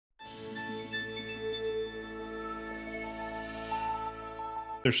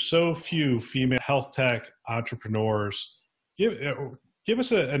There's so few female health tech entrepreneurs. Give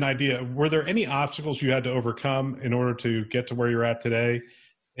us an idea. Were there any obstacles you had to overcome in order to get to where you're at today?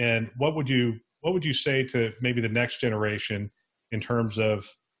 And what would you say to maybe the next generation in terms of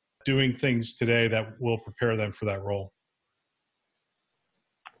doing things today that will prepare them for that role?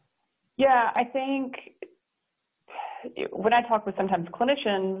 Yeah, I think when I talk with sometimes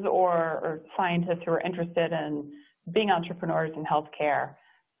clinicians or scientists who are interested in being entrepreneurs in healthcare,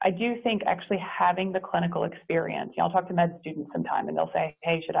 I do think actually having the clinical experience, I'll talk to med students sometime and they'll say,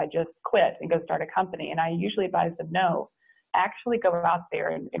 hey, should I just quit and go start a company? And I usually advise them, no, actually go out there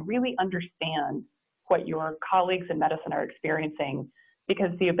and really understand what your colleagues in medicine are experiencing,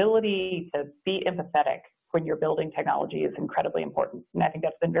 because the ability to be empathetic when you're building technology is incredibly important. And I think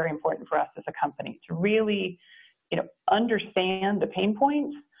that's been very important for us as a company to really, understand the pain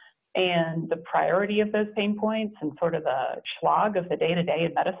points and the priority of those pain points and sort of the slog of the day-to-day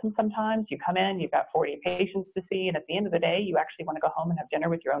in medicine. Sometimes you come in, you've got 40 patients to see, and at the end of the day, you actually want to go home and have dinner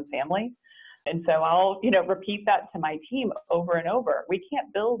with your own family. And so I'll, repeat that to my team over and over. We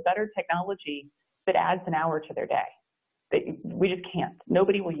can't build better technology that adds an hour to their day. We just can't.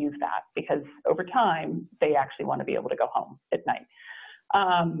 Nobody will use that because over time, they actually want to be able to go home at night.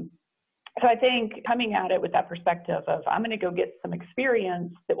 So I think coming at it with that perspective of I'm going to go get some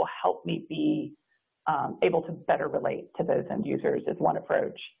experience that will help me be able to better relate to those end users is one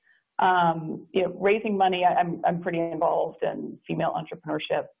approach. Raising money, I'm pretty involved in female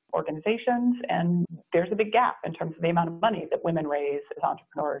entrepreneurship organizations, and there's a big gap in terms of the amount of money that women raise as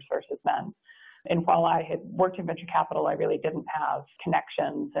entrepreneurs versus men. And while I had worked in venture capital, I really didn't have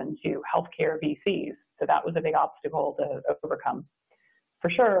connections into healthcare VCs. So that was a big obstacle to overcome for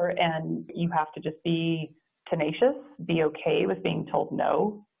sure. And you have to just be tenacious, be okay with being told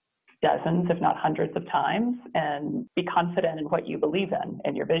no dozens, if not hundreds of times, and be confident in what you believe in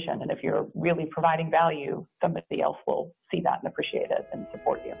and your vision. And if you're really providing value, somebody else will see that and appreciate it and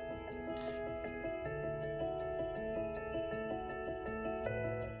support you.